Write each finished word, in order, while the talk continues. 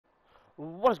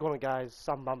What is going on, guys?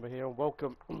 Sam Bamber here, and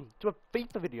welcome to a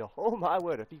FIFA video. Oh my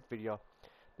word, a FIFA video.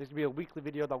 This is going to be a weekly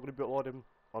video that I'm going to be uploading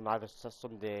on either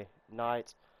Sunday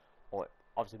night or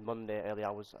obviously Monday early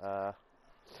hours, or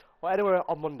anywhere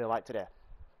on Monday like today.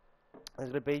 It's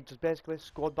going to be just basically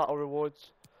squad battle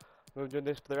rewards. We're doing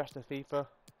this for the rest of the FIFA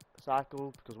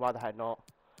cycle because why the heck not?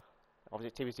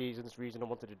 Obviously TV seasons, reason I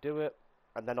wanted to do it,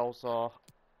 and then also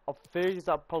on Thursdays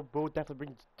that probably will definitely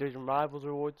bring division rivals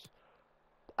rewards.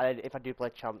 And if I do play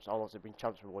champs, I'll also bring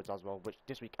champs rewards as well, which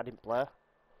this week I didn't play.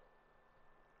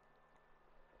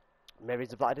 Maybe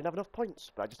it's that I didn't have enough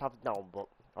points, but I just have it now. But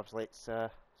obviously it's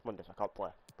Monday, so I can't play.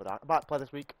 But I might play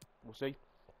this week. We'll see.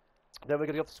 Then we're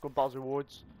gonna go for squad battles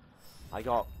rewards. I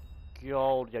got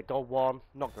gold, yeah, gold 1,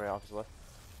 not great obviously,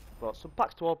 but some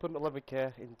packs to open,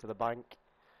 11k into the bank.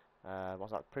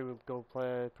 What's that? Premium gold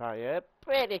player, yeah,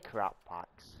 pretty crap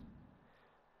packs.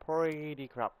 Pretty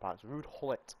crap packs. Rude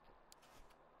Hullet.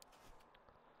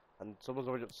 And someone's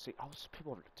already up to see. Oh,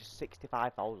 people are up to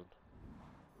 65,000.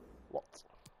 What?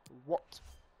 What?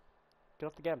 Get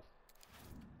off the game.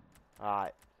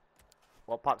 Alright.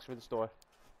 What packs are in the store?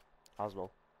 As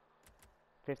well.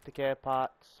 50k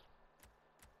packs.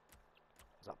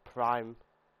 Is that prime?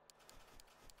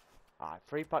 Alright,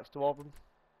 3 packs to open.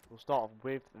 We'll start off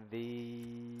with the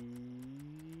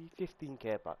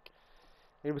 15k pack.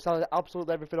 We're selling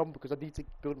absolutely everything on because I need to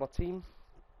build my team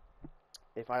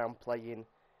if I am playing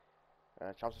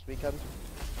champs this weekend.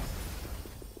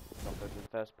 Not going to the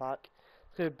first pack.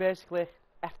 So basically,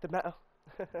 F the meta.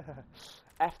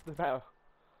 F the meta.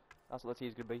 That's what the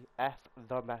team's going to be. F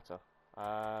the meta.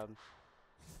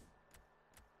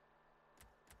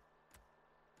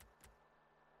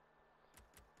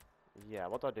 Yeah,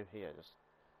 what do I do here? Just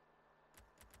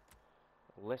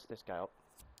list this guy up.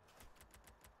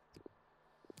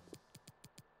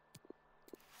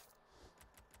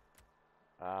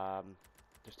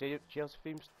 Does Chelsea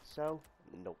themes sell?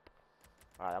 Nope.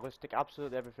 Alright, I'm going to stick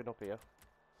absolutely everything up here.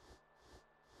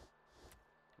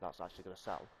 That's actually going to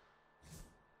sell.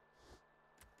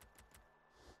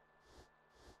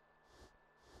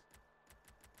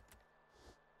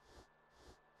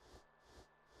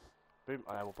 Boom,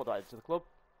 and then we'll put that into the club.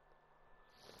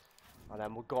 And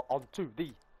then we'll go on to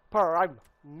the Prime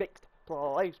Mixed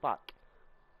Plays pack.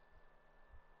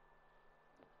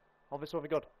 Obviously,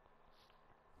 something good.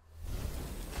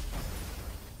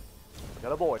 We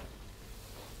got a board.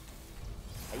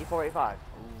 8485.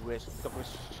 Ooh, it's got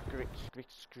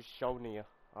Skrichonia.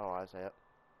 I don't know how to say it.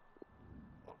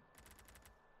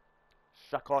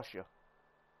 Strakosha.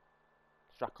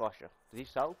 Strakosha. Does he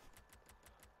sell?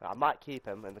 I might keep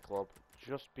him in the club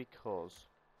just because.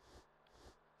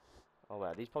 Oh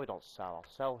wait, these probably don't sell.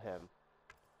 I'll sell him.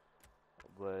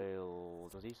 Well,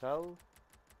 does he sell?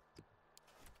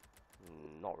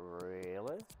 Not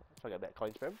really. Let's try to get a bit of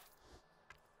coins for him.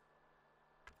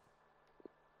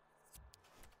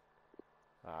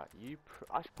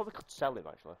 I probably could sell him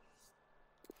actually.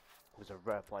 He's a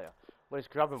rare player. Well, he's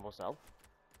grabbing will sell.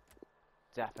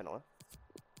 Definitely.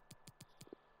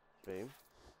 Boom.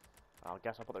 I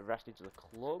guess I'll put the rest into the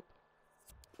club.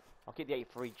 I'll keep the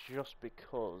 83 just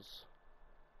because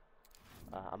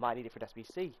I might need it for an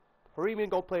SBC. Premium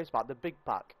gold players pack, the big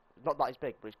pack. Not that it's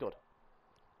big, but it's good.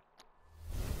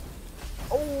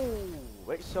 Oh,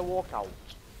 it's a walkout.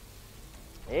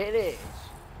 It is.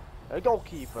 A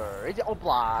goalkeeper. Is it all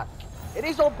black? It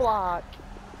is all black.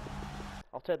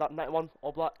 I'll take that 91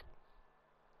 all black.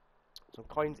 Some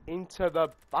coins into the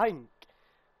bank.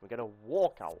 We're gonna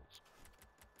walk out.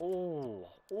 Oh,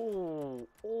 oh,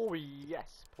 oh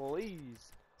yes,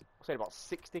 please. I'll say about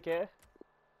 60k.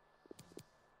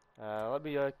 Let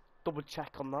me double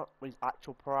check on that with his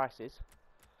actual prices.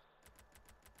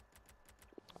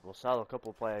 We'll sell a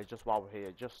couple of players just while we're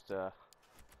here, just to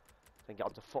get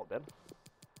onto footbin.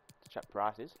 Check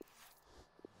prices.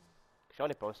 Should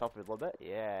only post off a little bit.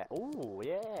 Yeah. Oh,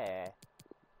 yeah.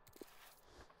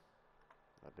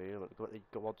 Maybe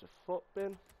go on to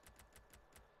footbin. Do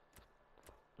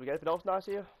we get anything else nice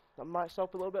here? That might sell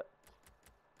for a little bit.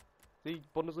 The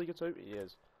Bundesliga too? He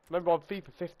is. Remember on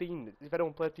FIFA 15, if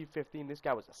anyone played FIFA 15, this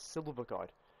guy was a silver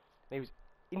card. And he was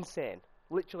insane.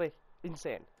 Literally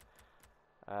insane.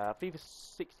 FIFA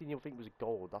 16, you'll think was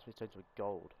gold. That's what he turned to a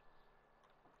gold.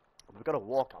 We've got a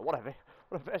walkout. What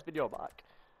a first video back.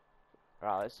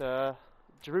 Right, let's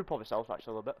Giroud probably sells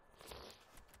actually a little bit.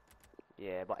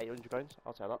 Yeah, about 800 coins.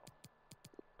 I'll say that.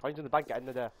 Coins in the bank at the end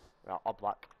of the day. Right, all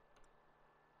black.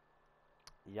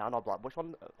 Yeah, not black. Which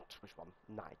one? Which one?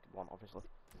 91, obviously.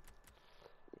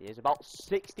 He is about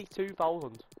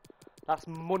 62,000. That's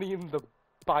money in the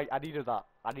bank. I needed that.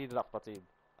 I needed that for my team.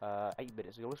 8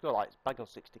 minutes ago. Let's go like bank on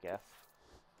 60k.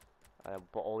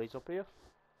 and put all these up here.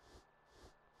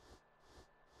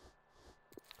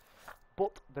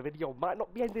 But the video might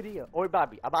not be ended here, or it might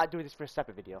be. I might do this for a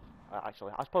separate video.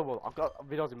 Actually, I suppose I've got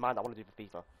videos in mind I want to do for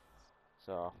FIFA.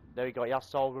 So there we go. Yeah,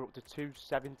 so we're up to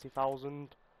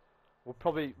 270,000. We'll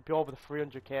probably be over the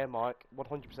 300k mark,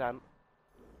 100%.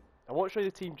 I won't show you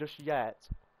the team just yet.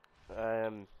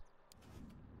 I'll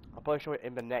probably show it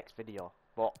in the next video.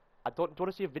 But I don't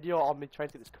want to see a video on me trying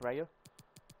to get this Correa.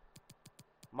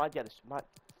 Might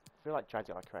feel like trying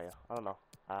to get my Correa. I don't know.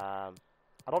 I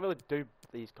don't really do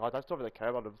these cards. I just don't really care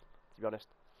about them, to be honest.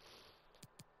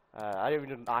 I don't even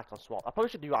do an icon swap. I probably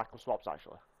should do icon swaps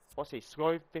actually. What's this?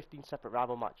 Score 15 separate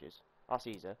rival matches. That's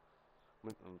easy.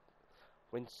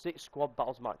 Win 6 squad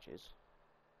battles matches.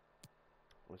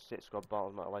 Win 6 squad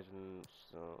battles match legends.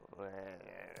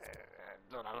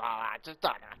 I just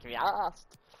don't know if I can be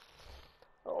asked.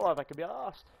 I don't know if I can be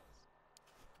asked.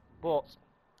 But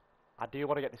I do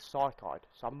want to get this side card,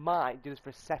 so I might do this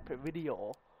for a separate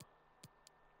video.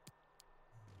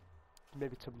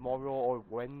 Maybe tomorrow or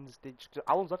Wednesday.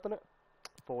 How long's left on it?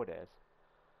 4 days.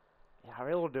 Yeah, I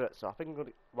really want to do it, so I think I'm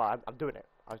gonna. Well, I'm doing it.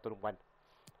 I just don't know when.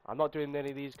 I'm not doing any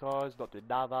of these cards. Not doing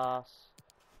Navas.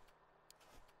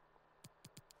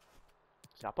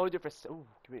 So I'll probably do it for. Ooh,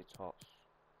 community talks.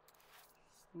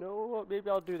 No, maybe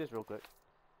I'll do this real quick.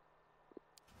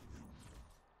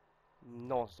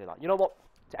 No one say that. You know what?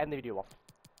 To end the video off,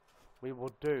 we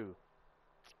will do.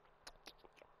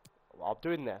 Well, I'm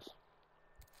doing this.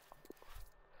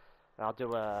 I'll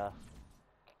do a.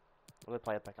 Let me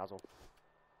play a pick as well.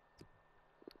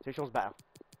 See which one's better.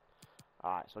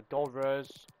 Alright, so gold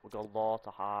rose, we'll go low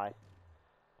to high.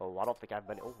 Oh, I don't think I have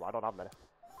many. Oh, I don't have many.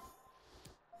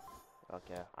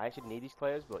 Okay, I actually need these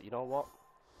players, but you know what?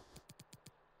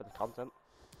 For the content.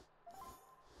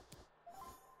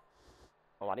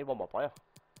 Oh, I need one more player.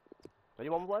 Do I need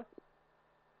one more player?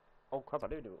 Oh crap, I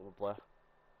do need one more player.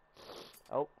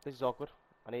 Oh, this is awkward.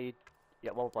 I need.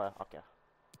 Yeah, one more player. Okay.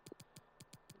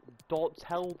 Don't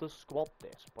tell the squad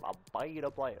this, but I'm buying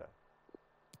a player.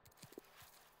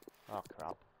 Oh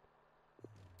crap.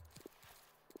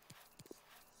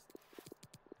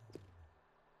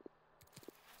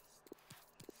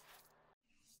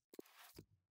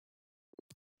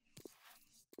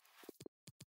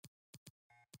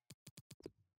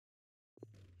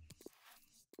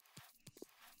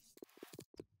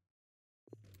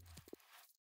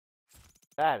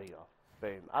 There we go.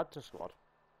 Boom. Add to squad.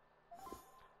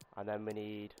 And then we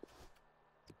need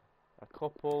a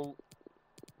couple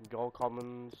gold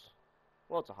commons.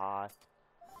 Lots of high.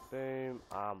 Boom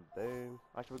and boom.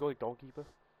 Actually, we'll go with goalkeeper.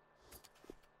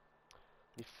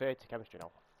 Need 30 chemistry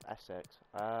now. S6.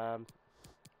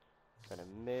 Centre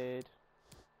mid.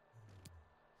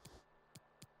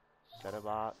 Centre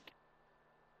back.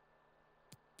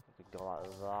 We can go like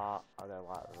that, and then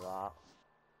like that.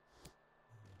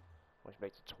 Which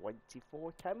makes it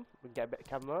 24 chem. We can get a bit of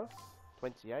chem there.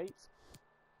 28.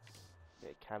 Bit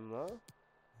of chem there.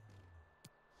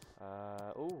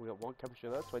 Oh, we got one chemistry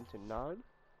there. 29.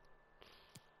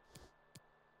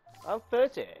 And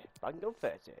 30. I can go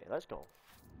 30. Let's go.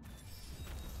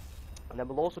 And then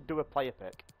we'll also do a player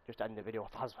pick. Just to end the video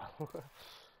off as well.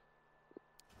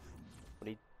 We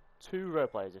need 2 rare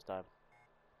players this time.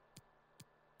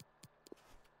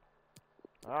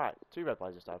 Alright, 2 red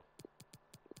players this time.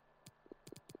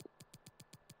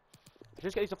 I should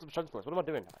just get these off the transfer list. What am I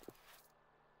doing?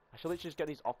 I should literally just get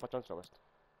these off my transfer list.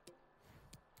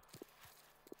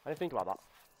 I didn't think about that.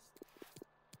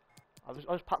 I'll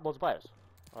just pack loads of players.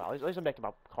 Alright, at least I'm making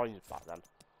my coins back then.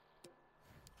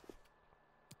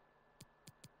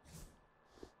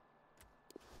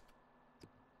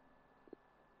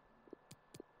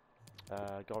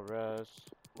 Got Rose,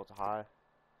 lots of high.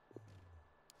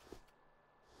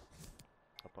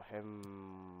 I'll put him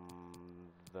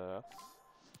there.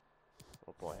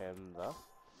 We'll put him there.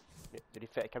 Did he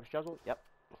fit a chemistry as well? Yep.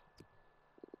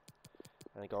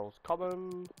 And it goes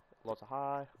common, lots of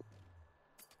high.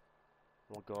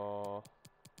 We'll go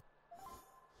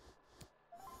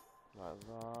like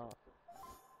that.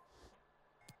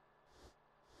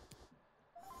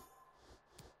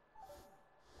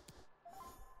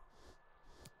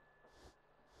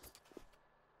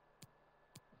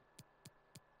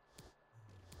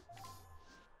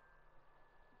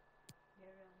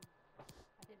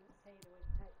 I didn't see there was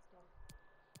text off.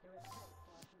 There was text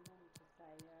off my mum to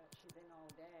say she's in all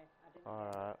day. I didn't.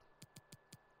 Alright.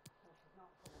 So she's not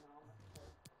coming home at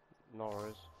 2. No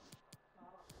worries. So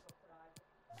I'll have to go for Isaac.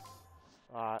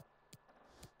 Alright.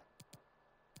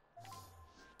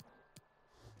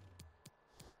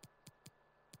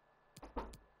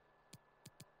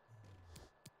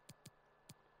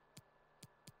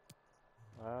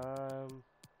 Let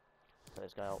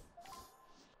this guy out.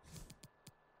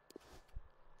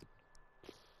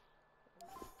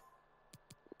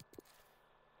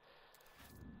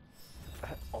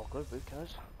 Awkward, who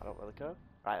cares? I don't really care.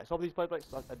 Right, let's open these play picks.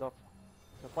 That's enough.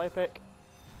 The play pick.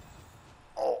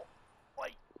 Oh!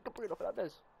 Wait! Good Bruno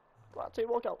Fernandes. Come on, 2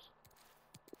 walkouts.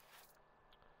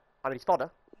 I mean, he's fodder,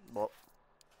 but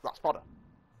that's fodder.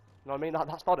 You know what I mean?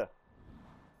 That's fodder.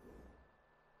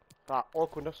 That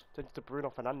awkwardness turns to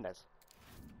Bruno Fernandes.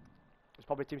 It's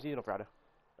probably team season on Friday.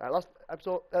 Right, last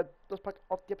episode, let's pack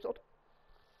off the episode.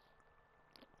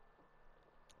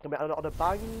 Can we end it on a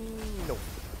bang? No.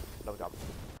 No, damn.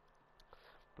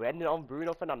 We're ending it on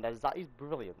Bruno Fernandes. That is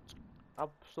brilliant.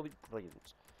 Absolutely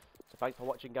brilliant. So thanks for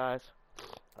watching, guys.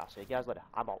 And I'll see you guys later.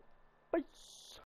 I'm out. Peace.